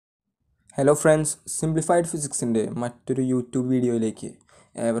Hello friends, simplified ഫിസിക്സിൻ്റെ മറ്റൊരു YouTube വീഡിയോയിലേക്ക്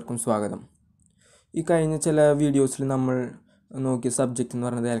ഏവർക്കും സ്വാഗതം. ഈ കഴിഞ്ഞ ചില വീഡിയോസിൽ നമ്മൾ നോക്കിയ സബ്ജക്റ്റ് എന്ന്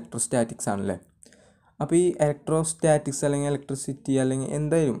പറയുന്നത് ഇലക്ട്രോസ്റ്റാറ്റിക്സ് ആണല്ലേ. അപ്പോൾ ഈ ഇലക്ട്രോസ്റ്റാറ്റിക്സ് അല്ലെങ്കിൽ ഇലക്ട്രിസിറ്റി അല്ലെങ്കിൽ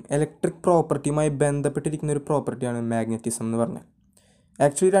എന്തായാലും ഇലക്ട്രിക് പ്രോപ്പർട്ടിയുമായി ബന്ധപ്പെട്ടിരിക്കുന്ന ഒരു പ്രോപ്പർട്ടിയാണ് മാഗ്നറ്റിസം എന്ന് പറഞ്ഞാൽ.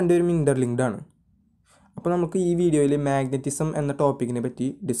 ആക്ച്വലി രണ്ടുപേരും ഇൻ്റർലിങ്ക്ഡ് ആണ്. അപ്പോൾ നമുക്ക് ഈ വീഡിയോയിൽ മാഗ്നറ്റിസം എന്ന ടോപ്പിക്കിനെ പറ്റി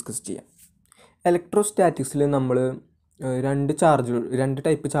ഡിസ്കസ് ചെയ്യാം. ഇലക്ട്രോസ്റ്റാറ്റിക്സിൽ നമ്മൾ രണ്ട്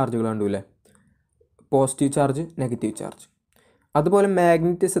ടൈപ്പ് ചാർജുകൾ കണ്ടു അല്ലേ, പോസിറ്റീവ് ചാർജ്, നെഗറ്റീവ് ചാർജ്. അതുപോലെ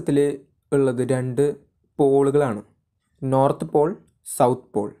മാഗ്നറ്റിസത്തിൽ ഉള്ളത് രണ്ട് പോളുകളാണ്, നോർത്ത് പോൾ, സൗത്ത്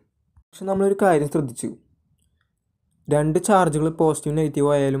പോൾ. പക്ഷെ നമ്മളൊരു കാര്യം ശ്രദ്ധിച്ചു, രണ്ട് ചാർജുകൾ പോസിറ്റീവ് നെഗറ്റീവ്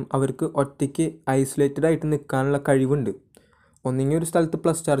ആയാലും അവർക്ക് ഒറ്റയ്ക്ക് ഐസൊലേറ്റഡ് ആയിട്ട് നിൽക്കാനുള്ള കഴിവുണ്ട്. ഒന്നെങ്കിൽ ഒരു സ്ഥലത്ത്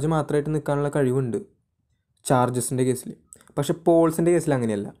പ്ലസ് ചാർജ് മാത്രമായിട്ട് നിൽക്കാനുള്ള കഴിവുണ്ട് ചാർജസിൻ്റെ കേസിൽ. പക്ഷേ പോൾസിൻ്റെ കേസിൽ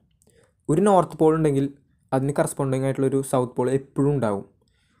അങ്ങനെയല്ല. ഒരു നോർത്ത് പോൾ ഉണ്ടെങ്കിൽ അതിന് കറസ്പോണ്ടിങ് ആയിട്ടുള്ളൊരു സൗത്ത് പോൾ എപ്പോഴും ഉണ്ടാവും.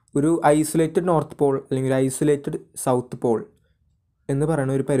 ഒരു ഐസൊലേറ്റഡ് നോർത്ത് പോൾ അല്ലെങ്കിൽ ഒരു ഐസൊലേറ്റഡ് സൗത്ത് പോൾ എന്ന്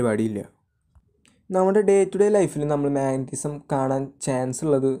പറയുന്ന ഒരു പരിപാടിയില്ല. നമ്മുടെ ഡേ ടു ഡേ ലൈഫിൽ നമ്മൾ മാഗ്നറ്റിസം കാണാൻ ചാൻസ്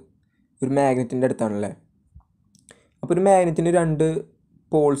ഉള്ളത് ഒരു മാഗ്നറ്റിൻ്റെ അടുത്താണല്ലേ. അപ്പോൾ ഒരു മാഗ്നറ്റിന് രണ്ട്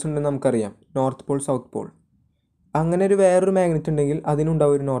പോൾസ് ഉണ്ടെന്ന് നമുക്കറിയാം, നോർത്ത് പോൾ, സൗത്ത് പോൾ. അങ്ങനെ ഒരു വേറൊരു മാഗ്നറ്റ് ഉണ്ടെങ്കിൽ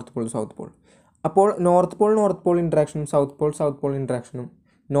അതിനുണ്ടാവും ഒരു നോർത്ത് പോൾ, സൗത്ത് പോൾ. അപ്പോൾ north Paul ഇൻട്രാക്ഷനും south Paul ഇൻട്രാക്ഷനും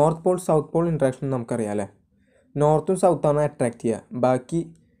north Paul south Paul ഇൻട്രാക്ഷനും നമുക്കറിയാം അല്ലേ. നോർത്തും സൗത്താണ് അട്രാക്റ്റ് ചെയ്യുക, ബാക്കി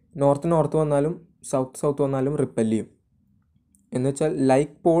നോർത്ത് വന്നാലും സൗത്ത് വന്നാലും റിപ്പൽ ചെയ്യും. എന്ന് വെച്ചാൽ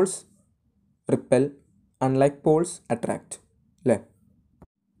like Paul's ripple, unlike Paul's attract അല്ലേ.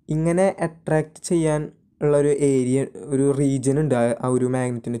 ഇങ്ങനെ അട്രാക്റ്റ് ചെയ്യാൻ ഉള്ളൊരു ഒരു റീജിയൻ ഉണ്ട് ആ ഒരു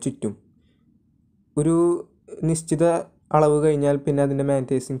മാഗ്നറ്റിന് ചുറ്റും. ഒരു നിശ്ചിത അളവ് കഴിഞ്ഞാൽ പിന്നെ അതിൻ്റെ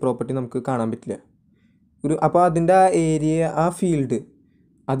മാഗ്നറ്റൈസിങ് പ്രോപ്പർട്ടി നമുക്ക് കാണാൻ പറ്റില്ല. അപ്പോൾ അതിൻ്റെ ആ ഏരിയ, ആ ഫീൽഡ്,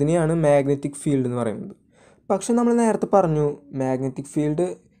 അതിനെയാണ് മാഗ്നറ്റിക് ഫീൽഡ് എന്ന് പറയുന്നത്. പക്ഷെ നമ്മൾ നേരത്തെ പറഞ്ഞു മാഗ്നറ്റിക് ഫീൽഡ്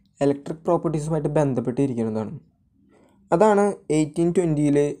ഇലക്ട്രിക് പ്രോപ്പർട്ടീസുമായിട്ട് ബന്ധപ്പെട്ടിരിക്കുന്നതാണ്. അതാണ്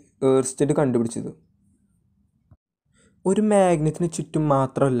 1820 ഏർസ്റ്റഡ് കണ്ടുപിടിച്ചത്. ഒരു മാഗ്നറ്റിന് ചുറ്റും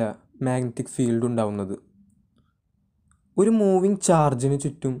മാത്രമല്ല മാഗ്നറ്റിക് ഫീൽഡ് ഉണ്ടാവുന്നത്, ഒരു മൂവിങ് ചാർജിന്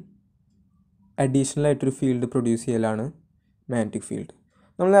ചുറ്റും അഡീഷണൽ ആയിട്ടൊരു ഫീൽഡ് പ്രൊഡ്യൂസ് ചെയ്യലാണ് മാഗ്നറ്റിക് ഫീൽഡ്.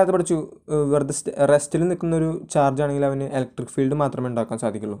 നമ്മൾ നേരത്തെ പഠിച്ചു, വെറുതെ റെസ്റ്റിൽ നിൽക്കുന്ന ഒരു ചാർജ് ആണെങ്കിൽ അവന് ഇലക്ട്രിക് ഫീൽഡ് മാത്രമേ ഉണ്ടാക്കാൻ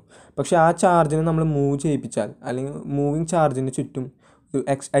സാധിക്കുള്ളൂ. പക്ഷേ ആ ചാർജിനെ നമ്മൾ മൂവ് ചെയ്യിപ്പിച്ചാൽ അല്ലെങ്കിൽ മൂവിങ് ചാർജിന് ചുറ്റും ഒരു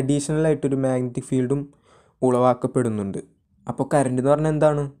അഡീഷണൽ ആയിട്ടൊരു മാഗ്നറ്റിക് ഫീൽഡും ഉളവാക്കപ്പെടുന്നുണ്ട്. അപ്പോൾ കറണ്ട് എന്ന് പറഞ്ഞാൽ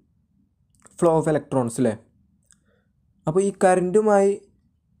എന്താണ്? ഫ്ലോ ഓഫ് ഇലക്ട്രോൺസ് അല്ലേ. അപ്പോൾ ഈ കറൻറ്റുമായി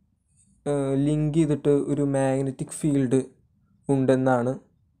ലിങ്ക് ചെയ്തിട്ട് ഒരു മാഗ്നറ്റിക് ഫീൽഡ് ഉണ്ടെന്നാണ്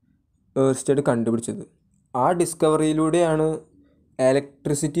ഏർസ്റ്റഡ് കണ്ടുപിടിച്ചത്. ആ ഡിസ്കവറിയിലൂടെയാണ്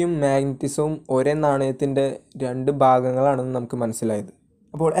ഇലക്ട്രിസിറ്റിയും മാഗ്നറ്റിസവും ഒരേ നാണയത്തിൻ്റെ രണ്ട് ഭാഗങ്ങളാണെന്ന് നമുക്ക് മനസ്സിലായത്.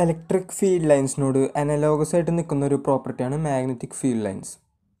 അപ്പോൾ ഇലക്ട്രിക് ഫീൽഡ് ലൈൻസിനോട് അനലോഗസ് ആയിട്ട് നിൽക്കുന്ന ഒരു പ്രോപ്പർട്ടിയാണ് മാഗ്നറ്റിക് ഫീൽഡ് ലൈൻസ്.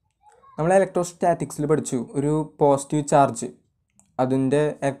 നമ്മൾ ഇലക്ട്രോസ്റ്റാറ്റിക്സിൽ പഠിച്ചു, ഒരു പോസിറ്റീവ് ചാർജ് അതിൻ്റെ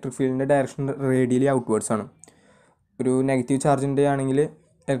ഇലക്ട്രിക് ഫീൽഡിൻ്റെ ഡയറക്ഷൻ റേഡിയലി ഔട്ട്വേർഡ്സ് ആണ്. ഒരു നെഗറ്റീവ് ചാർജിൻ്റെ ആണെങ്കിൽ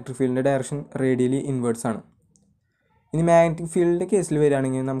ഇലക്ട്രിക് ഫീൽഡിൻ്റെ ഡയറക്ഷൻ റേഡിയലി ഇൻവേർഡ്സ് ആണ്. ഇനി മാഗ്നറ്റിക് ഫീൽഡിൻ്റെ കേസിൽ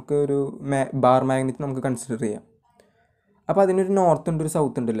വരികയാണെങ്കിൽ നമുക്ക് ഒരു ബാർ മാഗ്നറ്റ് നമുക്ക് കൺസിഡർ ചെയ്യാം. അപ്പോൾ അതിനൊരു നോർത്ത് ഉണ്ട്, ഒരു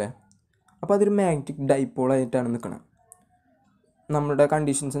സൗത്ത് ഉണ്ടല്ലേ. അപ്പോൾ അതൊരു മാഗ്നറ്റിക് ഡൈപോളായിട്ടാണ് നിൽക്കുന്നത്. നമ്മുടെ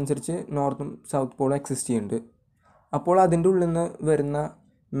കണ്ടീഷൻസ് അനുസരിച്ച് നോർത്തും സൗത്ത് പോളും എക്സിസ്റ്റ് ചെയ്യുന്നുണ്ട്. അപ്പോൾ അതിൻ്റെ ഉള്ളിൽ നിന്ന് വരുന്ന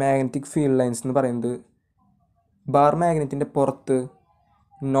മാഗ്നറ്റിക് ഫീൽഡ് ലൈൻസ് എന്ന് പറയുന്നത് ബാർ മാഗ്നറ്റിൻ്റെ പുറത്ത്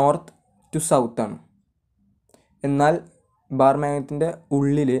നോർത്ത് ടു സൗത്താണ്, എന്നാൽ ബാർ മാഗ്നറ്റിൻ്റെ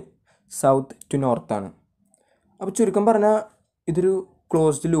ഉള്ളിൽ സൗത്ത് ടു നോർത്താണ്. അപ്പോൾ ചുരുക്കം പറഞ്ഞാൽ ഇതൊരു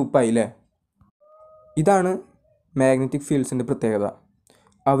ക്ലോസ്ഡ് ലൂപ്പായില്ലേ. ഇതാണ് മാഗ്നറ്റിക് ഫീൽഡ്സിൻ്റെ പ്രത്യേകത.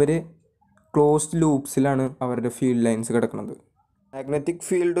 അവർ ക്ലോസ്ഡ് ലൂപ്സിലാണ് അവരുടെ ഫീൽഡ് ലൈൻസ് കിടക്കുന്നത്. മാഗ്നറ്റിക്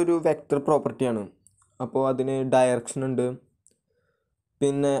ഫീൽഡ് ഒരു വെക്റ്റർ പ്രോപ്പർട്ടിയാണ്. അപ്പോൾ അതിന് ഡയറക്ഷൻ ഉണ്ട്.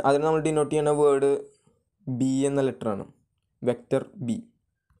 പിന്നെ അതിന് നമ്മൾ ഡിനോട്ട് ചെയ്യുന്ന വേർഡ് ബി എന്ന ലെറ്ററാണ്, വെക്റ്റർ ബി.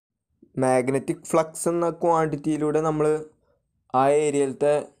 മാഗ്നറ്റിക് ഫ്ലക്സ് എന്ന ക്വാണ്ടിറ്റിയിലൂടെ നമ്മൾ ആ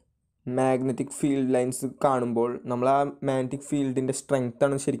ഏരിയയിലത്തെ മാഗ്നറ്റിക് ഫീൽഡ് ലൈൻസ് കാണുമ്പോൾ നമ്മൾ ആ മാഗ്നറ്റിക് ഫീൽഡിൻ്റെ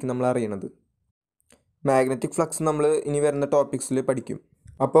സ്ട്രെങ്ത്താണ് ശരിക്കും നമ്മൾ അറിയണത്. മാഗ്നറ്റിക് ഫ്ലക്സ് നമ്മൾ ഇനി വരുന്ന ടോപ്പിക്സിൽ പഠിക്കും.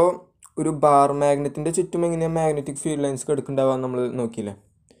 അപ്പോൾ ഒരു ബാർ മാഗ്നറ്റിൻ്റെ ചുറ്റും എങ്ങനെയാണ് മാഗ്നറ്റിക് ഫീൽഡ് ലൈൻസ് കിടക്കുന്നുണ്ടാവുക നമ്മൾ നോക്കിയില്ലേ.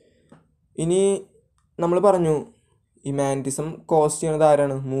 ഇനി നമ്മൾ പറഞ്ഞു ഈ മാഗ്നറ്റിസം കോസ് ചെയ്യുന്നത്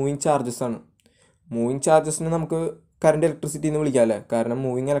ആരാണ്? മൂവിങ് ചാർജസ് ആണ്. മൂവിങ് ചാർജസിനെ നമുക്ക് കറണ്ട് ഇലക്ട്രിസിറ്റി എന്ന് വിളിക്കാം അല്ലേ, കാരണം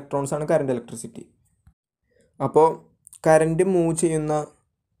മൂവിങ് ഇലക്ട്രോൺസ് ആണ് കറണ്ട് ഇലക്ട്രിസിറ്റി. അപ്പോൾ കറണ്ട് മൂവ് ചെയ്യുന്ന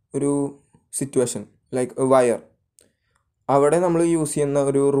ഒരു സിറ്റുവേഷൻ ലൈക്ക് വയർ, അവിടെ നമ്മൾ യൂസ് ചെയ്യുന്ന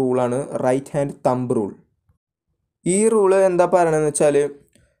ഒരു റൂളാണ് റൈറ്റ് ഹാൻഡ് തമ്പ് റൂൾ. ഈ റൂള് എന്താ പറയണമെന്ന് വെച്ചാൽ,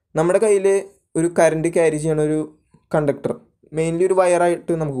 നമ്മുടെ കയ്യിൽ ഒരു കറണ്ട് ക്യാരി ചെയ്യണ ഒരു കണ്ടക്ടർ, മെയിൻലി ഒരു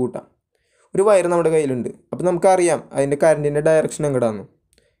വയറായിട്ട് നമുക്ക് കൂട്ടാം. ഒരു വയർ നമ്മുടെ കയ്യിലുണ്ട്. അപ്പോൾ നമുക്കറിയാം അതിൻ്റെ കറണ്ടിൻ്റെ ഡയറക്ഷൻ എങ്ങോട്ടാണ്.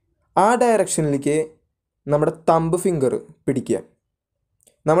 ആ ഡയറക്ഷനിലേക്ക് നമ്മുടെ തമ്പ് ഫിംഗർ പിടിക്കുക.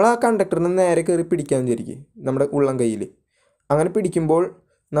 നമ്മൾ ആ കണ്ടക്ടറിന് നേരെ കയറി പിടിക്കാൻ വിചാരിക്കുക നമ്മുടെ ഉള്ളം കയ്യിൽ. അങ്ങനെ പിടിക്കുമ്പോൾ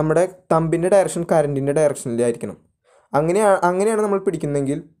നമ്മുടെ തമ്പിൻ്റെ ഡയറക്ഷൻ കറണ്ടിൻ്റെ ഡയറക്ഷനിലായിരിക്കണം. അങ്ങനെയാണ് നമ്മൾ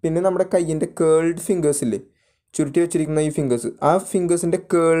പിടിക്കുന്നതെങ്കിൽ പിന്നെ നമ്മുടെ കയ്യിൻ്റെ കേൾഡ് ഫിംഗേഴ്സില്ലേ, ചുരുട്ടി വെച്ചിരിക്കുന്ന ഈ ഫിംഗേഴ്സ്, ആ ഫിംഗേഴ്സിൻ്റെ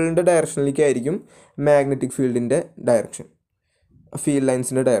കേളിൻ്റെ ഡയറക്ഷനിലേക്കായിരിക്കും മാഗ്നറ്റിക് ഫീൽഡിൻ്റെ ഡയറക്ഷൻ, ഫീൽഡ്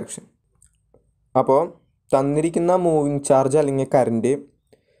ലൈൻസിൻ്റെ ഡയറക്ഷൻ. അപ്പോൾ തന്നിരിക്കുന്ന മൂവിങ് ചാർജ് അല്ലെങ്കിൽ കറൻറ്റ്,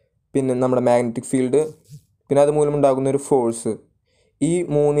 പിന്നെ നമ്മുടെ മാഗ്നറ്റിക് ഫീൽഡ്, പിന്നെ അതുമൂലം ഉണ്ടാകുന്ന ഒരു ഫോഴ്സ്, ഈ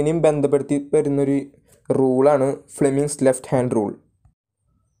മൂന്നിനെയും ബന്ധപ്പെടുത്തി വരുന്നൊരു റൂളാണ് ഫ്ലെമിങ്സ് ലെഫ്റ്റ് ഹാൻഡ് റൂൾ.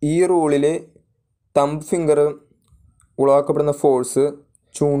 ഈ റൂളിൽ തമ്പ് ഫിംഗർ ഉളവാക്കപ്പെടുന്ന ഫോഴ്സ്,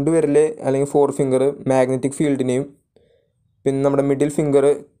 ചൂണ്ടുവിരൽ അല്ലെങ്കിൽ ഫോർ ഫിംഗർ മാഗ്നറ്റിക് ഫീൽഡിനെയും, പിന്നെ നമ്മുടെ മിഡിൽ ഫിംഗർ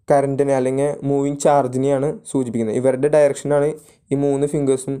കറൻറ്റിനെ അല്ലെങ്കിൽ മൂവിങ് ചാർജിനെയാണ് സൂചിപ്പിക്കുന്നത്. ഇവരുടെ ഡയറക്ഷനാണ് ഈ മൂന്ന്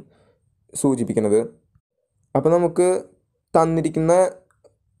ഫിംഗേഴ്സും സൂചിപ്പിക്കുന്നത്. അപ്പോൾ നമുക്ക് തന്നിരിക്കുന്ന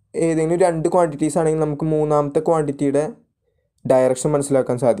ഏതെങ്കിലും രണ്ട് ക്വാണ്ടിറ്റീസ് ആണെങ്കിൽ നമുക്ക് മൂന്നാമത്തെ ക്വാണ്ടിറ്റിയുടെ ഡയറക്ഷൻ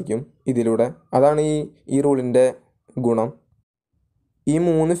മനസ്സിലാക്കാൻ സാധിക്കും ഇതിലൂടെ. അതാണ് ഈ റൂളിൻ്റെ ഗുണം. ഈ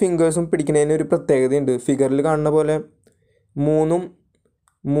മൂന്ന് ഫിംഗേഴ്സും പിടിക്കുന്നതിന് ഒരു പ്രത്യേകതയുണ്ട്. ഫിഗറിൽ കാണുന്ന പോലെ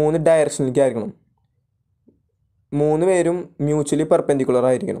മൂന്ന് ഡയറക്ഷനിലേക്കായിരിക്കണം. മൂന്ന് പേരും മ്യൂച്വലി പെർപെൻഡിക്കുലർ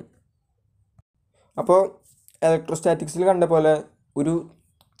ആയിരിക്കണം. അപ്പോൾ ഇലക്ട്രോസ്റ്റാറ്റിക്സിൽ കണ്ട പോലെ ഒരു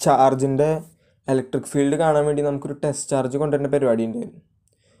ചാർജിൻ്റെ ഇലക്ട്രിക് ഫീൽഡ് കാണാൻ വേണ്ടി നമുക്കൊരു ടെസ്റ്റ് ചാർജ് കൊണ്ടുവരുന്ന പരിപാടി ഉണ്ടായിരുന്നു.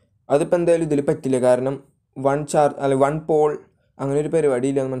 അതിപ്പോൾ എന്തായാലും ഇതിൽ പറ്റില്ല, കാരണം വൺ പോൾ അങ്ങനെ ഒരു പരിപാടി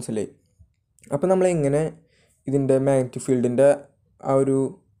ഇല്ലയെന്ന് മനസ്സിലായി. അപ്പോൾ നമ്മൾ എങ്ങനെ ഇതിൻ്റെ മാഗ്നറ്റിക് ഫീൽഡിൻ്റെ ആ ഒരു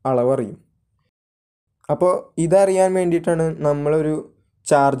അളവറിയും? അപ്പോൾ ഇതറിയാൻ വേണ്ടിയിട്ടാണ് നമ്മളൊരു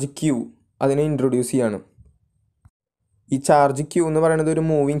ചാർജ് ക്യൂ അതിനെ ഇൻട്രൊഡ്യൂസ് ചെയ്യാണ്. ഈ ചാർജ് ക്യൂ എന്ന് പറയുന്നത് ഒരു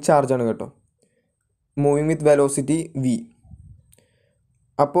മൂവിങ് ചാർജാണ് കേട്ടോ, മൂവിങ് വിത്ത് വെലോസിറ്റി v.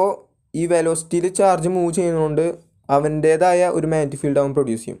 അപ്പോൾ ഈ വെലോസിറ്റിയിൽ ചാർജ് മൂവ് ചെയ്യുന്നതുകൊണ്ട് അവൻ്റേതായ ഒരു മാഗ്നറ്റിക് ഫീൽഡ് അവൻ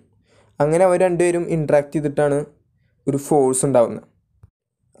പ്രൊഡ്യൂസ് ചെയ്യും. അങ്ങനെ അവർ രണ്ടുപേരും ഇൻട്രാക്ട് ചെയ്തിട്ടാണ് ഒരു ഫോഴ്സ് ഉണ്ടാകുന്നത്.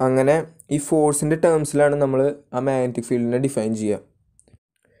 അങ്ങനെ ഈ ഫോഴ്സിൻ്റെ ടേംസിലാണ് നമ്മൾ ആ മാഗ്നറ്റിക് ഫീൽഡിനെ ഡിഫൈൻ ചെയ്യുക.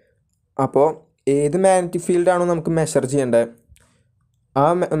 അപ്പോൾ ഏത് മാഗ്നറ്റിക് ഫീൽഡാണോ നമുക്ക് മെഷർ ചെയ്യേണ്ടത്, ആ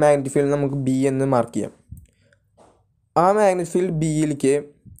മാഗ്നറ്റിക് ഫീൽഡ് നമുക്ക് ബി എന്ന് മാർക്ക് ചെയ്യാം. ആ മാഗ്നറ്റിക് ഫീൽഡ് ബിയിലേക്ക്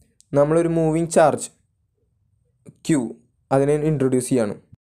നമ്മളൊരു മൂവിങ് ചാർജ് ക്യൂ അതിനെ ഇൻട്രൊഡ്യൂസ് ചെയ്യാണ്.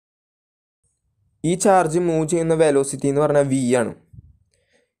 ഈ ചാർജ് മൂവ് ചെയ്യുന്ന വെലോസിറ്റി എന്ന് പറഞ്ഞാൽ v ആണ്.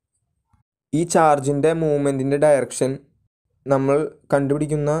 ഈ ചാർജിൻ്റെ മൂവ്മെൻറ്റിൻ്റെ ഡയറക്ഷൻ നമ്മൾ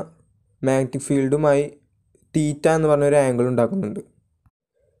കണ്ടുപിടിക്കുന്ന മാഗ്നറ്റിക് ഫീൽഡുമായി തീറ്റ എന്ന് പറഞ്ഞൊരു ആംഗിൾ ഉണ്ടാക്കുന്നുണ്ട്.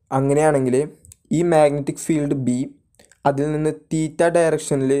 അങ്ങനെയാണെങ്കിൽ ഈ മാഗ്നറ്റിക് ഫീൽഡ് ബി അതിൽ നിന്ന് തീറ്റ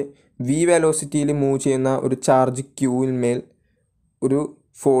ഡയറക്ഷനിൽ v വെലോസിറ്റിയിൽ മൂവ് ചെയ്യുന്ന ഒരു ചാർജ് ക്യൂവിന്മേൽ ഒരു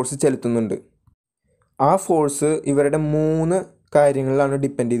ഫോഴ്സ് ചെലുത്തുന്നുണ്ട്. ആ ഫോഴ്സ് ഇവരുടെ മൂന്ന് കാര്യങ്ങളിലാണ്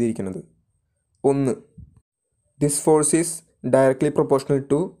ഡിപ്പെൻഡ് ചെയ്തിരിക്കുന്നത്. ഒന്ന്, this force is directly proportional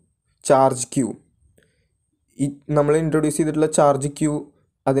to charge Q. ഈ നമ്മൾ ഇൻട്രൊഡ്യൂസ് ചെയ്തിട്ടുള്ള ചാർജ് ക്യൂ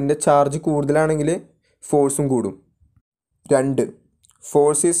അതിൻ്റെ ചാർജ് കൂടുതലാണെങ്കിൽ ഫോഴ്സും കൂടും. രണ്ട്,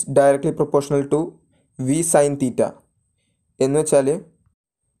 force is directly proportional to v sine theta. എന്ന് വെച്ചാൽ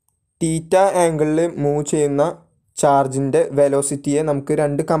തീറ്റ ആംഗിളിൽ മൂവ് ചെയ്യുന്ന ചാർജിൻ്റെ വെലോസിറ്റിയെ നമുക്ക്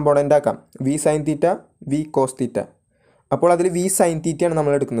രണ്ട് കമ്പോണൻ്റ് ആക്കാം, v sine theta, v cos theta. അപ്പോൾ അതിൽ v സൈൻ തീറ്റയാണ്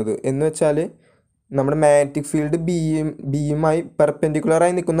നമ്മൾ എടുക്കുന്നത്. എന്ന് വെച്ചാൽ നമ്മുടെ മാഗ്നറ്റിക് ഫീൽഡ് ബിയുമായി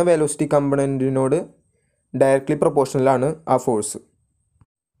പെർപെൻഡിക്കുലറായി നിൽക്കുന്ന വെലോസിറ്റി കമ്പോണൻറ്റിനോട് ഡയറക്ട്ലി പ്രൊപ്പോർഷണലാണ് ആ force.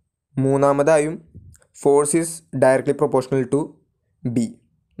 മൂന്നാമതായും force is directly proportional to B.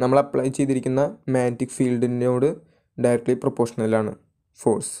 നമ്മൾ അപ്ലൈ ചെയ്തിരിക്കുന്ന മാഗ്നറ്റിക് ഫീൽഡിനോട് ഡയറക്ട്ലി പ്രൊപ്പോർഷണലാണ്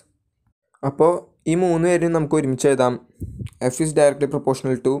ഫോഴ്സ്. അപ്പോൾ ഈ മൂന്ന് പേരും നമുക്ക് ഒരുമിച്ച് എഴുതാം. F is directly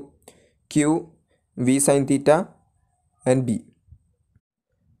proportional to Q, v sine theta and B.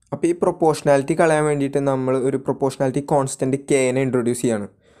 അപ്പോൾ ഈ പ്രൊപ്പോർഷണാലിറ്റി കളയാൻ വേണ്ടിയിട്ട് നമ്മൾ ഒരു പ്രൊപ്പോർഷണാലിറ്റി കോൺസ്റ്റൻറ്റ് കെനെ ഇൻട്രൊഡ്യൂസ് ചെയ്യാണ്.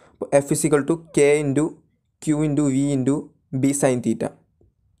 അപ്പോൾ F is equal to K into Q into V into B sine theta.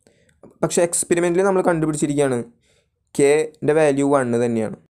 പക്ഷേ എക്സ്പെരിമെൻറ്റിൽ നമ്മൾ കണ്ടുപിടിച്ചിരിക്കുകയാണ് കെൻ്റെ വാല്യൂ 1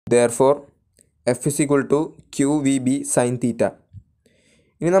 തന്നെയാണ്. Therefore F is equal to Q V B sine theta.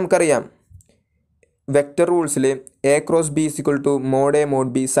 ഇനി നമുക്കറിയാം vector റൂൾസിൽ A cross B is equal to mode A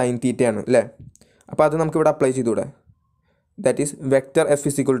mode B sine തീറ്റയാണ് അല്ലേ. അപ്പോൾ അത് നമുക്കിവിടെ apply ചെയ്തുകൂടെ? That is vector F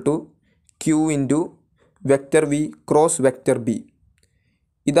is equal to Q into vector V cross vector B.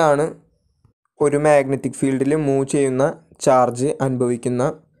 ഇതാണ് ഒരു magnetic ഫീൽഡിൽ മൂവ് ചെയ്യുന്ന ചാർജ് അനുഭവിക്കുന്ന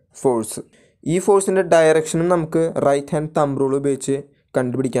ഫോഴ്സ്. ഈ ഫോഴ്സിൻ്റെ ഡയറക്ഷനും നമുക്ക് റൈറ്റ് ഹാൻഡ് തമ്പ് റൂൾ ഉപയോഗിച്ച്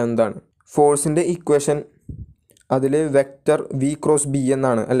കണ്ടുപിടിക്കാവുന്നതാണ്. ഫോഴ്സിൻ്റെ ഇക്വേഷൻ അതിൽ വെക്റ്റർ വി ക്രോസ് ബി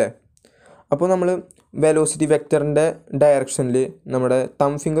എന്നാണ് അല്ലേ. അപ്പോൾ നമ്മൾ വെലോസിറ്റി വെക്റ്ററിൻ്റെ ഡയറക്ഷനിൽ നമ്മുടെ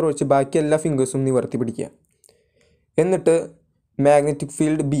തം ഫിംഗർ ഒഴിച്ച് ബാക്കി എല്ലാ ഫിംഗേഴ്സും നിവർത്തി പിടിക്കുക. എന്നിട്ട് മാഗ്നറ്റിക്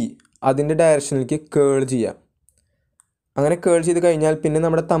ഫീൽഡ് ബി അതിൻ്റെ ഡയറക്ഷനിലേക്ക് കേൾ ചെയ്യുക. അങ്ങനെ കേൾ ചെയ്ത് കഴിഞ്ഞാൽ പിന്നെ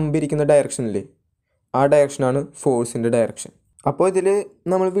നമ്മുടെ തമ്പിരിക്കുന്ന ഡയറക്ഷനിൽ ആ ഡയറക്ഷനാണ് ഫോഴ്സിൻ്റെ ഡയറക്ഷൻ. അപ്പോൾ ഇതിൽ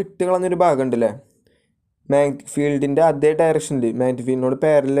നമ്മൾ വിട്ട് കളഞ്ഞൊരു ഭാഗം ഉണ്ടല്ലേ, മാഗ്നറ്റിക് ഫീൽഡിൻ്റെ അതേ ഡയറക്ഷനിൽ മാഗ്നറ്റിക് ഫീൽഡിനോട്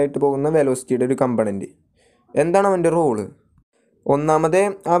പാരലായിട്ട് പോകുന്ന വെലോസിറ്റിയുടെ ഒരു കമ്പണൻറ്റ്. എന്താണ് അവൻ്റെ റോള്? ഒന്നാമതേ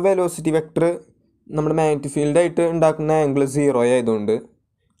ആ വെലോസിറ്റി വെക്ടർ നമ്മുടെ മാഗ്നറ്റിക് ഫീൽഡായിട്ട് ഉണ്ടാക്കുന്ന ആംഗിൾ 0 ആയതുകൊണ്ട്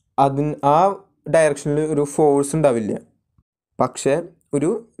ആ ഡയറക്ഷനിൽ ഒരു ഫോഴ്സ് ഉണ്ടാവില്ല, പക്ഷേ ഒരു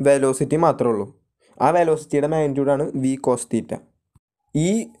വെലോസിറ്റി മാത്രമേ ഉള്ളൂ. ആ വെലോസിറ്റിയുടെ മാഗ്നിറ്റ്യൂഡാണ് വി കോസ് തീറ്റ. ഈ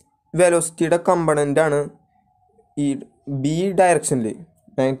വെലോസിറ്റിയുടെ കമ്പണൻ്റാണ് ഈ ബി ഡയറക്ഷനിൽ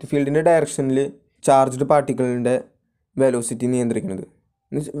മാഗ്നറ്റിക് ഫീൽഡിൻ്റെ ഡയറക്ഷനിൽ ചാർജ്ഡ് പാർട്ടിക്കിളിൻ്റെ വെലോസിറ്റി നിയന്ത്രിക്കുന്നത്.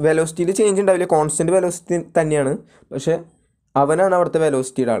 വെലോസിറ്റിയിൽ ചേഞ്ച് ഉണ്ടാവില്ല, കോൺസ്റ്റൻറ്റ് വെലോസിറ്റി തന്നെയാണ്, പക്ഷേ അവനാണ് അവിടുത്തെ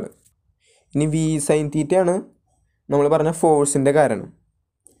വെലോസിറ്റിയുടെ ആൾ. ഇനി വി സൈൻ തീറ്റയാണ് നമ്മൾ പറഞ്ഞ ഫോഴ്സിൻ്റെ കാരണം.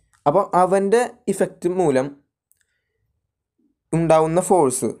 അപ്പോൾ അവൻ്റെ ഇഫക്റ്റ് മൂലം ഉണ്ടാവുന്ന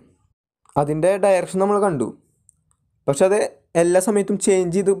ഫോഴ്സ്, അതിൻ്റെ ഡയറക്ഷൻ നമ്മൾ കണ്ടു, പക്ഷെ അത് എല്ലാ സമയത്തും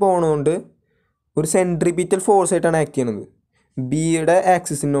ചേഞ്ച് ചെയ്ത് പോകുന്നതുകൊണ്ട് ഒരു സെൻട്രിപീറ്റൽ ഫോഴ്സായിട്ടാണ് ആക്ട് ചെയ്യുന്നത്. ബിയുടെ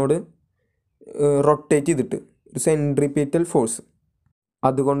ആക്സിസിനോട് റൊട്ടേറ്റ് ചെയ്തിട്ട് ഒരു സെൻട്രിപീറ്റൽ ഫോഴ്സ്,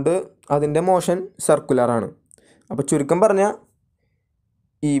 അതുകൊണ്ട് അതിൻ്റെ മോഷൻ സർക്കുലറാണ്. അപ്പോൾ ചുരുക്കം പറഞ്ഞാൽ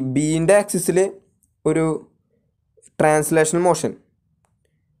ഈ ബീൻ്റെ ആക്സിസിൽ ഒരു ട്രാൻസ്ലേഷണൽ മോഷൻ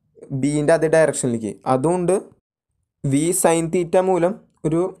ബീൻ്റെ അതേ ഡയറക്ഷനിലേക്ക്, അതുകൊണ്ട് വി സൈൻ തീറ്റ മൂലം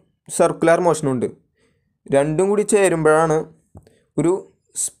ഒരു സർക്കുലർ മോഷനുണ്ട്. രണ്ടും കൂടി ചേരുമ്പോഴാണ് ഒരു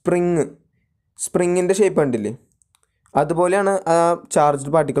സ്പ്രിങ്ങിൻ്റെ ഷേപ്പ് കണ്ടില്ലേ, അതുപോലെയാണ് ആ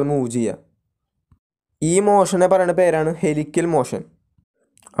ചാർജ്ഡ് പാർട്ടിക്കിൾ മൂവ് ചെയ്യുക. ഈ മോഷനെ പറയുന്ന പേരാണ് ഹെലിക്കൽ മോഷൻ.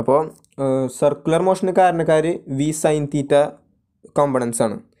 അപ്പോൾ circular മോഷന് കാരണക്കാർ V sine theta components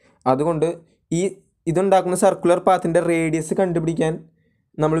ആണ്. അതുകൊണ്ട് ഇതുണ്ടാക്കുന്ന സർക്കുലർ പാത്തിൻ്റെ റേഡിയസ് കണ്ടുപിടിക്കാൻ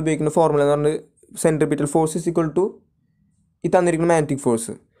നമ്മൾ ഉപയോഗിക്കുന്ന ഫോർമുല എന്ന് പറഞ്ഞാൽ centripetal force is equal to ഈ തന്നിരിക്കുന്ന magnetic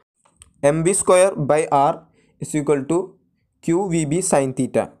force mv²/r is equal to qvb sine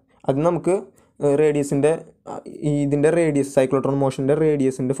theta. അത് നമുക്ക് റേഡിയസിൻ്റെ ഇതിൻ്റെ റേഡിയസ് സൈക്ലോട്രോൺ മോഷൻ്റെ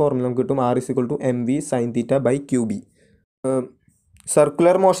റേഡിയസിൻ്റെ ഫോർമുല നമുക്ക് കിട്ടും, r is equal to mv sine theta by qb.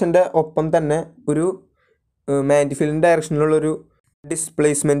 Circular മോഷൻ്റെ ഒപ്പം തന്നെ ഒരു മാഗ്നറ്റിക് ഫീൽഡിൻ്റെ ഡയറക്ഷനിലുള്ളൊരു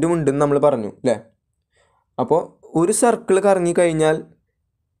ഡിസ്പ്ലേസ്മെൻറ്റും ഉണ്ടെന്ന് നമ്മൾ പറഞ്ഞു അല്ലേ. അപ്പോൾ ഒരു സർക്കിൾ കറങ്ങിക്കഴിഞ്ഞാൽ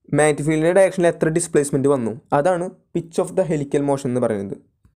മാഗ്നറ്റിക് ഫീൽഡിൻ്റെ ഡയറക്ഷനിൽ എത്ര ഡിസ്പ്ലേസ്മെൻറ്റ് വന്നു, അതാണ് pitch of the helical motion എന്ന് പറയുന്നത്.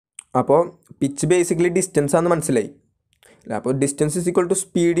 അപ്പോൾ പിച്ച് ബേസിക്കലി ഡിസ്റ്റൻസ് ആണെന്ന് മനസ്സിലായി അല്ല. അപ്പോൾ distance is equal to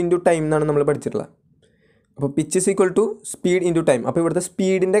speed into time എന്നാണ് നമ്മൾ പഠിച്ചിട്ടുള്ളത്. അപ്പോൾ pitch is equal to speed into time. അപ്പോൾ ഇവിടുത്തെ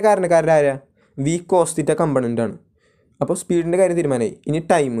സ്പീഡിൻ്റെ കാരണക്കാരായ വി കോസ് തീറ്റ കമ്പണൻ്റ് ആണ്. അപ്പോൾ സ്പീഡിൻ്റെ കാര്യം തീരുമാനമായി. ഇനി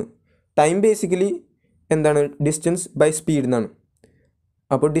ടൈം ബേസിക്കലി എന്താണ്, ഡിസ്റ്റൻസ് ബൈ സ്പീഡ് എന്നാണ്.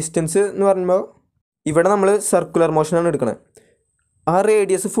 അപ്പോൾ ഡിസ്റ്റൻസ് എന്ന് പറയുമ്പോൾ ഇവിടെ നമ്മൾ സർക്കുലർ മോഷനാണ് എടുക്കുന്നത്. ആ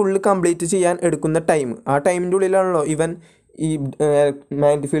റേഡിയസ് ഫുള്ള് കംപ്ലീറ്റ് ചെയ്യാൻ എടുക്കുന്ന ടൈം, ആ ടൈമിൻ്റെ ഉള്ളിലാണല്ലോ ഇവൻ ഈ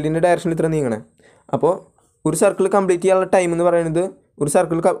മാഗ്നറ്റിക് ഫീൽഡിൻ്റെ ഡയറക്ഷനിൽ ഇത്ര നീങ്ങണേ. അപ്പോൾ ഒരു സർക്കിൾ കംപ്ലീറ്റ് ചെയ്യാനുള്ള ടൈം എന്ന് പറയുന്നത്, ഒരു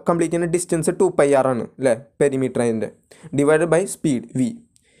സർക്കിൾ കംപ്ലീറ്റ് ചെയ്യുന്ന ഡിസ്റ്റൻസ് 2πr ആണ് അല്ലേ, പെരിമീറ്റർ അതിൻ്റെ ഡിവൈഡ് ബൈ സ്പീഡ് v.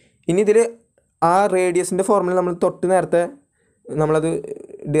 ഇനി ഇതിൽ ആ റേഡിയസിൻ്റെ ഫോർമുല നമ്മൾ തൊട്ട് നേരത്തെ നമ്മളത്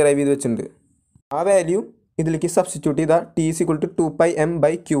ഡിറൈവ് ചെയ്ത് വെച്ചിട്ടുണ്ട്. ആ വാല്യൂ ഇതിലേക്ക് സബ്സ്റ്റിറ്റ്യൂട്ട് ചെയ്താൽ t is equal to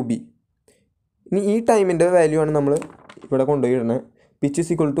 2πm/qb. ഇനി ഈ ടൈമിൻ്റെ വാല്യൂ ആണ് നമ്മൾ ഇവിടെ കൊണ്ടുപോയി ഇടുന്നത്. Pitch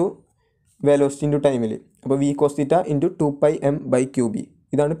is equal to velocity into ടൈമിൽ. അപ്പോൾ V cos theta into 2πm/qb.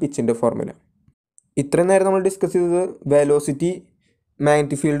 ഇതാണ് പിച്ചിൻ്റെ ഫോർമുല. ഇത്രയും നേരം നമ്മൾ ഡിസ്കസ് ചെയ്തത് വെലോസിറ്റി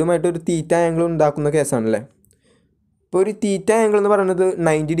മാഗ്നറ്റിക് ഫീൽഡുമായിട്ട് ഒരു തീറ്റ ആംഗിൾ ഉണ്ടാക്കുന്ന കേസാണല്ലേ. ഇപ്പോൾ ഒരു തീറ്റ ആംഗിൾ എന്ന് പറയുന്നത്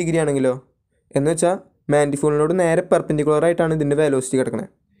 90 ഡിഗ്രി ആണെങ്കിലോ, എന്ന് വെച്ചാൽ മാഗ്നറ്റിക് ഫീൽഡിനോട് നേരെ പെർപെൻഡിക്കുലർ ആയിട്ടാണ് ഇതിൻ്റെ വെലോസിറ്റി കിടക്കുന്നത്.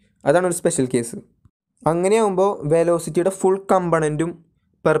 അതാണ് ഒരു സ്പെഷ്യൽ കേസ്. അങ്ങനെയാകുമ്പോൾ വെലോസിറ്റിയുടെ ഫുൾ കമ്പണൻറ്റും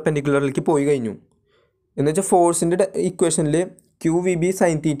പെർപെൻഡിക്കുലറിലേക്ക് പോയി കഴിഞ്ഞു. എന്ന് വെച്ചാൽ ഫോഴ്സിൻ്റെ ഇക്വേഷനിൽ qvb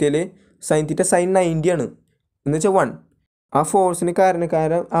sign തീറ്റയിൽ sine theta sine 90 ആണ്, എന്ന് വെച്ചാൽ 1. ആ ഫോഴ്സിന്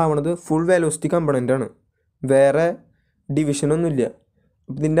കാരണക്കാരൻ ആവണത് ഫുൾ വെലോസിറ്റി കമ്പണൻ്റ് ആണ്, വേറെ ഡിവിഷനൊന്നുമില്ല.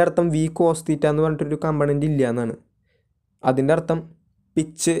 അപ്പോൾ ഇതിൻ്റെ അർത്ഥം വി കോസ് തീറ്റ എന്ന് പറഞ്ഞിട്ടൊരു കമ്പണൻ്റ് ഇല്ല എന്നാണ്. അതിൻ്റെ അർത്ഥം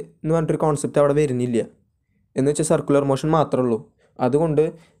പിച്ച് എന്ന് പറഞ്ഞിട്ടൊരു കോൺസെപ്റ്റ് അവിടെ വരുന്നില്ല, എന്ന് വെച്ചാൽ സർക്കുലർ മോഷൻ മാത്രമേ ഉള്ളൂ. അതുകൊണ്ട്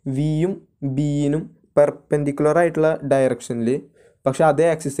വിയും ബിയിനും പെർപെൻഡിക്കുലർ ആയിട്ടുള്ള ഡയറക്ഷനിൽ, പക്ഷേ അതേ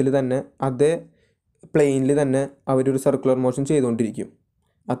ആക്സിസിൽ തന്നെ അതേ പ്ലെയിനിൽ തന്നെ അവരൊരു സർക്കുലർ മോഷൻ ചെയ്തുകൊണ്ടിരിക്കും,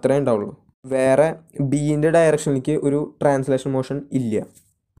 അത്രേ ഉണ്ടാവുള്ളൂ. വേറെ ബീൻ്റെ ഡയറക്ഷനിലേക്ക് ഒരു ട്രാൻസ്ലേഷൻ മോഷൻ ഇല്ല.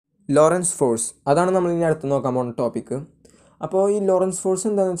 ലോറൻസ് ഫോഴ്സ്, അതാണ് നമ്മൾ ഇനി അടുത്ത് നോക്കാൻ പോകുന്ന ടോപ്പിക്ക്. അപ്പോൾ ഈ ലോറൻസ് ഫോഴ്സ്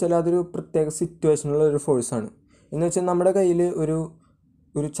എന്താണെന്ന് വെച്ചാൽ അതൊരു പ്രത്യേക സിറ്റുവേഷനുള്ള ഒരു ഫോഴ്സാണ്. എന്ന് വെച്ചാൽ നമ്മുടെ കയ്യിൽ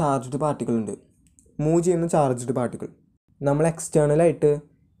ഒരു ചാർജ്ഡ് പാർട്ടിക്കിൾ ഉണ്ട്, മൂവ് ചെയ്യുന്ന ചാർജ്ഡ് പാർട്ടിക്കിൾ. നമ്മൾ എക്സ്റ്റേണലായിട്ട്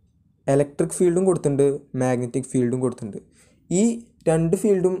ഇലക്ട്രിക് ഫീൽഡും കൊടുത്തിട്ടുണ്ട്, മാഗ്നറ്റിക് ഫീൽഡും കൊടുത്തിട്ടുണ്ട്. ഈ രണ്ട്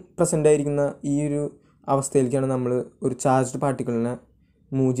ഫീൽഡും പ്രസൻ്റ് ആയിരിക്കുന്ന ഈ ഒരു അവസ്ഥയിലേക്കാണ് നമ്മൾ ഒരു ചാർജ്ഡ് പാർട്ടിക്കിളിനെ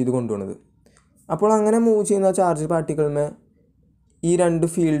മൂവ് ചെയ്ത് കൊണ്ടുപോകുന്നത്. അപ്പോൾ അങ്ങനെ മൂവ് ചെയ്യുന്ന ചാർജ്ഡ് പാർട്ടിക്കിളിനെ ഈ രണ്ട്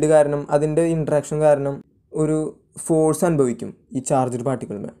ഫീൽഡ് കാരണം, അതിൻ്റെ ഇൻട്രാക്ഷൻ കാരണം ഒരു ഫോഴ്സ് അനുഭവിക്കും ഈ ചാർജ്ഡ്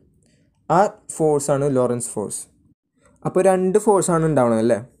പാർട്ടിക്കിളിന്. ആ ഫോഴ്സാണ് ലോറൻസ് ഫോഴ്സ്. അപ്പോൾ രണ്ട് ഫോഴ്സാണ് ഉണ്ടാവുന്നത്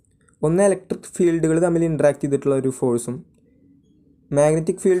അല്ലേ. ഒന്ന് ഇലക്ട്രിക് ഫീൽഡുകൾ തമ്മിൽ ഇൻട്രാക്ട് ചെയ്തിട്ടുള്ള ഒരു ഫോഴ്സും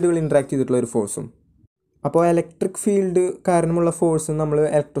മാഗ്നറ്റിക് ഫീൽഡുകൾ ഇൻട്രാക്ട് ചെയ്തിട്ടുള്ള ഒരു ഫോഴ്സും. അപ്പോൾ ഇലക്ട്രിക് ഫീൽഡ് കാരണമുള്ള ഫോഴ്സ് നമ്മൾ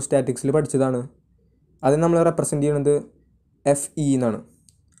ഇലക്ട്രോസ്റ്റാറ്റിക്സിൽ പഠിച്ചതാണ്. അത് നമ്മൾ റെപ്രസെൻ്റ് ചെയ്യുന്നത് എഫ് ഇ എന്നാണ്.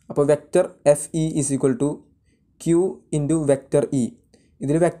 അപ്പോൾ vector F E is equal to Q into vector E.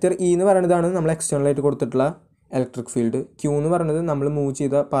 ഇതിൽ വെക്റ്റർ ഇ എന്ന് പറയുന്നതാണ് നമ്മൾ എക്സ്റ്റേണലായിട്ട് കൊടുത്തിട്ടുള്ള ഇലക്ട്രിക് ഫീൽഡ്. ക്യൂ എന്ന് പറയുന്നത് നമ്മൾ മൂവ്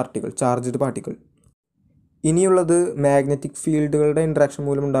ചെയ്ത പാർട്ടിക്കിൾ, ചാർജ്ഡ് പാർട്ടിക്കിൾ. ഇനിയുള്ളത് മാഗ്നറ്റിക് ഫീൽഡുകളുടെ ഇൻട്രാക്ഷൻ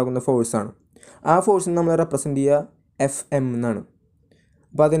മൂലം ഉണ്ടാകുന്ന ഫോഴ്സാണ്. ആ ഫോഴ്സിന് നമ്മൾ റെപ്രസെൻ്റ് ചെയ്യുക എഫ് എം എന്നാണ്.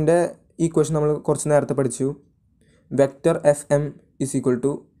 അപ്പോൾ അതിൻ്റെ ഈക്വേഷൻ നമ്മൾ കുറച്ച് നേരത്തെ പഠിച്ചു. Vector F M is equal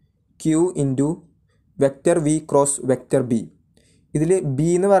to Q into vector V cross vector B. ഇതിൽ ബി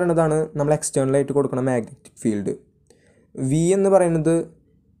എന്ന് പറയുന്നതാണ് നമ്മൾ എക്സ്റ്റേണലായിട്ട് കൊടുക്കുന്ന മാഗ്നറ്റിക് ഫീൽഡ്. വി എന്ന് പറയുന്നത്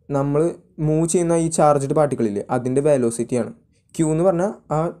നമ്മൾ മൂവ് ചെയ്യുന്ന ഈ ചാർജ്ഡ് പാർട്ടിക്കിളില്ലേ അതിൻ്റെ വെലോസിറ്റിയാണ്. ക്യൂ എന്ന് പറഞ്ഞാൽ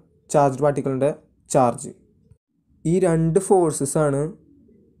ആ ചാർജ്ഡ് പാർട്ടിക്കിളിൻ്റെ ചാർജ്. ഈ രണ്ട് ഫോഴ്സസാണ്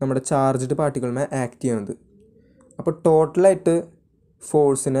നമ്മുടെ ചാർജ്ഡ് പാർട്ടിക്കിളിനെ ആക്ട് ചെയ്യുന്നത്. അപ്പോൾ ടോട്ടലായിട്ട്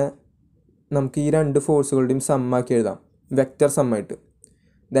ഫോഴ്സിനെ നമുക്ക് ഈ രണ്ട് ഫോഴ്സുകളുടെയും സമ്മാക്കി എഴുതാം, vector സമ്മായിട്ട്.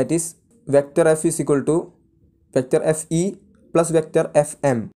 That is vector F is equal to vector F E plus vector F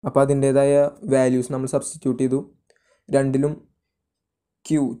M. അപ്പോൾ അതിൻ്റേതായ വാല്യൂസ് നമ്മൾ സബ്സ്റ്റിറ്റ്യൂട്ട് ചെയ്തു. രണ്ടിലും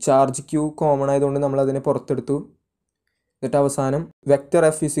ക്യൂ, ചാർജ് ക്യൂ കോമൺ ആയതുകൊണ്ട് നമ്മൾ അതിനെ പുറത്തെടുത്തു. എന്നിട്ട് അവസാനം vector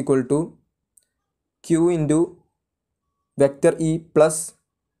F is equal to Q into vector E plus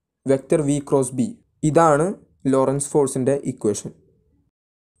vector V cross B. ഇതാണ് ലോറൻസ് ഫോഴ്സിൻ്റെ ഇക്വേഷൻ.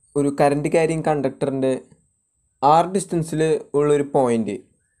 ഒരു കറൻറ്റ് ക്യാരിങ് കണ്ടക്ടറിൻ്റെ ആർ ഡിസ്റ്റൻസിൽ ഉള്ളൊരു പോയിൻ്റ്,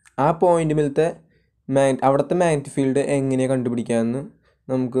 ആ പോയിൻറ്റിലത്തെ അവിടുത്തെ മാഗ്നറ്റിക് ഫീൽഡ് എങ്ങനെയാണ് കണ്ടുപിടിക്കാമെന്ന്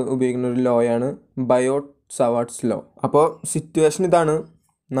നമുക്ക് ഉപയോഗിക്കുന്ന ഒരു ലോയാണ് ബയോട്ട്-സവാർട്ട്സ് ലോ. അപ്പോൾ സിറ്റുവേഷൻ ഇതാണ്.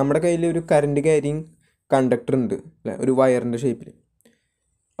 നമ്മുടെ കയ്യിൽ ഒരു കറൻറ്റ് ക്യാരിങ് കണ്ടക്ടർ ഉണ്ട് അല്ലേ, ഒരു വയറിൻ്റെ ഷേപ്പിൽ.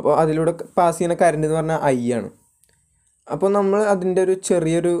 അപ്പോൾ അതിലൂടെ പാസ് ചെയ്യുന്ന കറൻറ്റ് എന്ന് പറഞ്ഞാൽ ഐ ആണ്. അപ്പോൾ നമ്മൾ അതിൻ്റെ ഒരു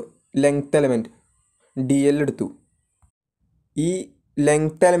ചെറിയൊരു ലെങ്ത് എലമെൻറ്റ് ഡി എൽ എടുത്തു. ഈ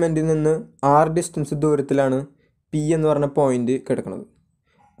ലെങ്ത് എലമെൻറ്റിൽ നിന്ന് ആർ ഡിസ്റ്റൻസ് ദൂരത്തിലാണ് പി എന്ന് പറഞ്ഞ പോയിൻ്റ് കിടക്കുന്നത്.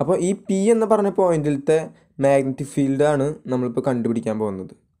 അപ്പോൾ ഈ പി എന്ന് പറഞ്ഞ പോയിൻറ്റിലത്തെ മാഗ്നറ്റിക് ഫീൽഡാണ് നമ്മളിപ്പോൾ കണ്ടുപിടിക്കാൻ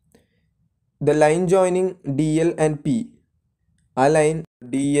പോകുന്നത്. The line joining D L and P, ആ ലൈൻ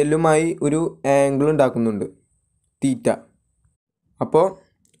ഡി എല്ലുമായി ഒരു ആംഗിൾ ഉണ്ടാക്കുന്നുണ്ട്, തീറ്റ. അപ്പോൾ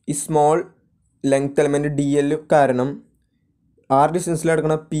ഈ small length element D L കാരണം ആർ ഡിസ്റ്റൻസിൽ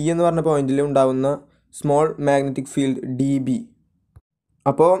കിടക്കുന്ന പി എന്ന് പറഞ്ഞ പോയിൻറ്റിൽ ഉണ്ടാകുന്ന small magnetic field D B.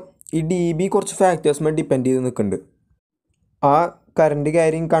 അപ്പോൾ ഈ ഡി ബി കുറച്ച് ഫാക്ടേഴ്സുമായി ഡിപ്പെൻഡ് ചെയ്ത് നിൽക്കുന്നുണ്ട്. ആ കറൻറ്റ്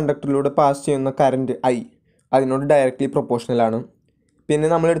ക്യാരിങ് കണ്ടക്ടറിലൂടെ പാസ് ചെയ്യുന്ന കറൻറ്റ് ഐ അതിനോട് ഡയറക്റ്റ്ലി പ്രൊപ്പോർഷണലാണ്. പിന്നെ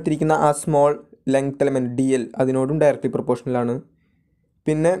നമ്മൾ എടുത്തിരിക്കുന്ന ആ small length element D L അതിനോടും directly പ്രൊപ്പോർഷണലാണ്.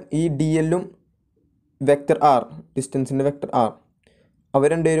 പിന്നെ ഈ ഡി എല്ലും വെക്റ്റർ ആർ, ഡിസ്റ്റൻസിൻ്റെ വെക്റ്റർ ആർ, അവർ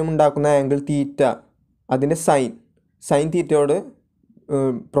രണ്ടുപേരും ഉണ്ടാക്കുന്ന ആംഗിൾ തീറ്റ, അതിൻ്റെ സൈൻ തീറ്റയോട്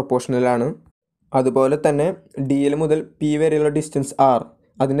പ്രൊപ്പോർഷണലാണ്. അതുപോലെ തന്നെ ഡി എൽ മുതൽ പി വരെയുള്ള ഡിസ്റ്റൻസ് ആർ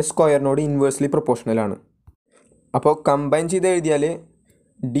അതിൻ്റെ സ്ക്വയറിനോട് ഇൻവേഴ്സ്ലി പ്രൊപ്പോർഷണലാണ്. അപ്പോൾ കമ്പൈൻ ചെയ്ത് എഴുതിയാൽ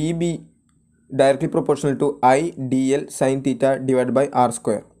D B directly proportional to I D L sine theta divide by R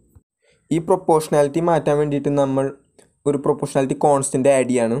square. ഈ പ്രൊപ്പോർഷണാലിറ്റി മാറ്റാൻ വേണ്ടിയിട്ട് നമ്മൾ ഒരു പ്രൊപ്പോർഷണാലിറ്റി കോൺസ്റ്റൻ്റ് ആഡ്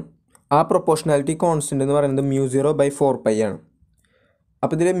ചെയ്യാണ്. ആ പ്രൊപ്പോർഷണാലിറ്റി കോൺസ്റ്റൻ്റ് എന്ന് പറയുന്നത് μ0/4π ആണ്.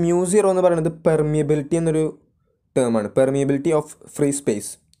 അപ്പോൾ ഇതിൽ μ0 എന്ന് പറയുന്നത് പെർമിയബിലിറ്റി എന്നൊരു ടേമാണ്, പെർമിയബിലിറ്റി ഓഫ് ഫ്രീ സ്പേസ്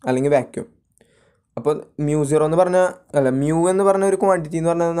അല്ലെങ്കിൽ വാക്യൂം. അപ്പോൾ μ0 എന്ന് പറഞ്ഞാൽ മ്യൂ എന്ന് പറഞ്ഞ ഒരു ക്വാണ്ടിറ്റി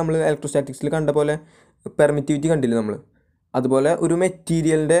എന്ന് പറഞ്ഞാൽ നമ്മൾ ഇലക്ട്രോസ്റ്റാറ്റിക്സിൽ കണ്ട പോലെ പെർമിറ്റിവിറ്റി കണ്ടില്ല നമ്മൾ, അതുപോലെ ഒരു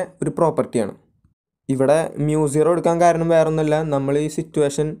മെറ്റീരിയലിൻ്റെ ഒരു പ്രോപ്പർട്ടിയാണ്. ഇവിടെ μ0 എടുക്കാൻ കാരണം വേറൊന്നുമല്ല, നമ്മൾ ഈ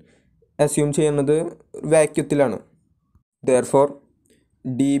സിറ്റുവേഷൻ അസ്യൂം ചെയ്യുന്നത് വാക്യൂത്തിലാണ്. Therefore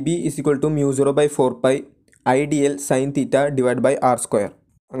D B is equal to μ0/4π I D L sine theta divide by R square.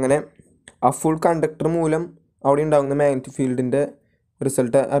 അങ്ങനെ ആ ഫുൾ കണ്ടക്ടർ മൂലം അവിടെ ഉണ്ടാകുന്ന മാഗ്നറ്റിക് ഫീൽഡിൻ്റെ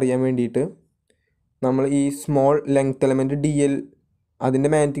റിസൾട്ട് അറിയാൻ വേണ്ടിയിട്ട് നമ്മൾ ഈ small length element D L അതിൻ്റെ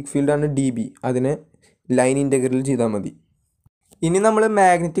മാഗ്നറ്റിക് ഫീൽഡാണ് ഡി ബി, അതിനെ ലൈൻ ഇൻ്റഗ്രൽ ചെയ്താൽ മതി. ഇനി നമ്മൾ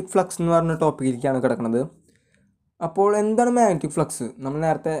മാഗ്നറ്റിക് ഫ്ലക്സ് എന്ന് പറഞ്ഞ ടോപ്പിക്കിലേക്കാണ് കിടക്കുന്നത്. അപ്പോൾ എന്താണ് മാഗ്നറ്റിക് ഫ്ലക്സ്? നമ്മൾ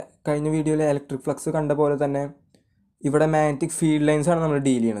നേരത്തെ കഴിഞ്ഞ വീഡിയോയിൽ ഇലക്ട്രിക് ഫ്ലക്സ് കണ്ട പോലെ തന്നെ ഇവിടെ മാഗ്നറ്റിക് ഫീൽഡ് ലൈൻസാണ് നമ്മൾ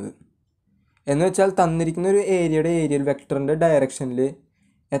ഡീൽ ചെയ്യണത്. എന്ന് വെച്ചാൽ തന്നിരിക്കുന്ന ഒരു ഏരിയൽ വെക്ടറിൻ്റെ ഡയറക്ഷനിൽ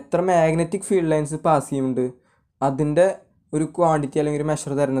എത്ര മാഗ്നറ്റിക് ഫീൽഡ് ലൈൻസ് പാസ് ചെയ്യുന്നുണ്ട് അതിൻ്റെ ഒരു ക്വാണ്ടിറ്റി അല്ലെങ്കിൽ ഒരു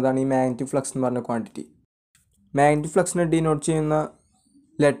മെഷർ തരുന്നതാണ് ഈ മാഗ്നറ്റിക് ഫ്ലക്സ് എന്ന് പറഞ്ഞ ക്വാണ്ടിറ്റി. മാഗ്നറ്റിക് ഫ്ലക്സിനെ ഡിനോട്ട് ചെയ്യുന്ന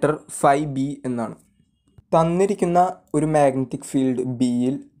ലെറ്റർ 5B എന്നാണ്. തന്നിരിക്കുന്ന ഒരു മാഗ്നറ്റിക് ഫീൽഡ്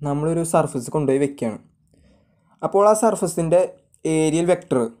ബിയിൽ നമ്മളൊരു സർഫസ് കൊണ്ടുപോയി വെക്കുകയാണ്. അപ്പോൾ ആ സർഫസിൻ്റെ ഏരിയൽ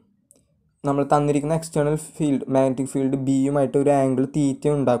വെക്ടർ നമ്മൾ തന്നിരിക്കുന്ന എക്സ്റ്റേണൽ ഫീൽഡ് മാഗ്നറ്റിക് ഫീൽഡ് ബിയുമായിട്ട് ഒരു ആംഗിൾ തീറ്റ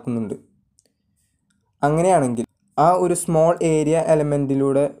ഉണ്ടാക്കുന്നുണ്ട്. അങ്ങനെയാണെങ്കിൽ ആ ഒരു സ്മോൾ ഏരിയ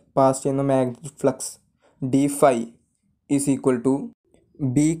എലമെൻറ്റിലൂടെ പാസ് ചെയ്യുന്ന magnetic flux d∅ is equal to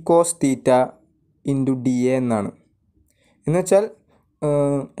B cos theta into D A എന്നാണ്. എന്ന് വെച്ചാൽ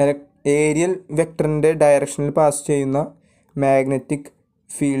ഏരിയൽ വെക്ടറിൻ്റെ ഡയറക്ഷനിൽ പാസ് ചെയ്യുന്ന മാഗ്നറ്റിക്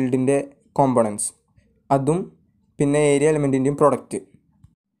ഫീൽഡിൻ്റെ കോമ്പണൻസ്, അതും പിന്നെ ഏരിയ എലമെൻറ്റിൻ്റെയും പ്രൊഡക്റ്റ്.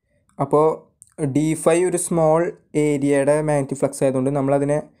 അപ്പോൾ d∅ ഒരു സ്മോൾ ഏരിയയുടെ മാഗ്നറ്റിക് ഫ്ലക്സ് ആയതുകൊണ്ട്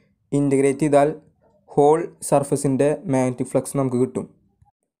നമ്മളതിനെ ഇൻറ്റഗ്രേറ്റ് ചെയ്താൽ ഹോൾ സർഫസിൻ്റെ മാഗ്നറ്റിക് ഫ്ലക്സ് നമുക്ക് കിട്ടും.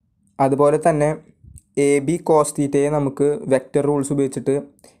 അതുപോലെ തന്നെ എ ബി കോസ് തീറ്റയെ നമുക്ക് വെക്റ്റർ റൂൾസ് ഉപയോഗിച്ചിട്ട്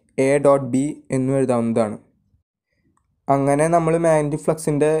A.B എന്നും എഴുതാവുന്നതാണ്. അങ്ങനെ നമ്മൾ magnetic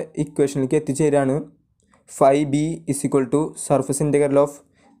ഫ്ലക്സിൻ്റെ ഇക്വേഷനിലേക്ക് എത്തിച്ചേരാണ് φB is equal to surface integral of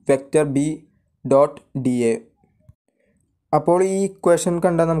vector B dot D A. അപ്പോൾ ഈ ഇക്വേഷൻ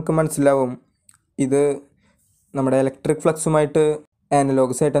കണ്ടാൽ നമുക്ക് മനസ്സിലാവും ഇത് നമ്മുടെ ഇലക്ട്രിക് ഫ്ലക്സുമായിട്ട്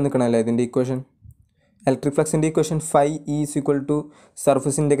ആനലോഗസ് ആയിട്ടാണ് നിൽക്കണമല്ലേ ഇതിൻ്റെ equation. Electric ഫ്ലക്സിൻ്റെ equation φE is equal to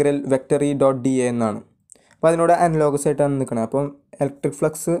surface integral vector E dot D A എന്നാണ്. അപ്പോൾ അതിനോട് അനലോഗസ് ആയിട്ടാണ് നിൽക്കുന്നത്. അപ്പം ഇലക്ട്രിക്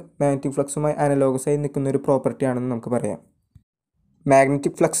ഫ്ലക്സ് മാഗ്നറ്റിക് ഫ്ലക്സുമായി അനലോഗസ് ആയി നിൽക്കുന്ന ഒരു പ്രോപ്പർട്ടി ആണെന്ന് നമുക്ക് പറയാം.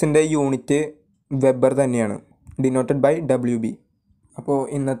 മാഗ്നറ്റിക് ഫ്ലക്സിൻ്റെ യൂണിറ്റ് വെബർ തന്നെയാണ്, ഡിനോട്ടഡ് ബൈ WB. അപ്പോൾ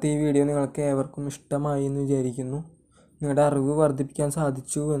ഇന്നത്തെ ഈ വീഡിയോ നിങ്ങൾക്ക് ഏവർക്കും ഇഷ്ടമായി എന്ന് വിചാരിക്കുന്നു. നിങ്ങളുടെ അറിവ് വർദ്ധിപ്പിക്കാൻ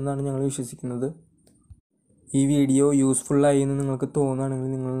സാധിച്ചു എന്നാണ് ഞങ്ങൾ വിശ്വസിക്കുന്നത്. ഈ വീഡിയോ യൂസ്ഫുള്ളായി എന്ന് നിങ്ങൾക്ക് തോന്നുകയാണെങ്കിൽ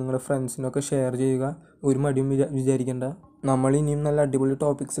നിങ്ങൾ നിങ്ങളുടെ ഫ്രണ്ട്സിനൊക്കെ ഷെയർ ചെയ്യുക. ഒരു മടിയും വിചാരിക്കേണ്ട. നമ്മൾ ഇനിയും നല്ല അടിപൊളി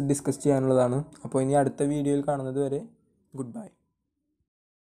ടോപ്പിക്സ് ഡിസ്കസ് ചെയ്യാനുള്ളതാണ്. അപ്പോൾ ഇനി അടുത്ത വീഡിയോയിൽ കാണുന്നത് വരെ ഗുഡ് ബൈ.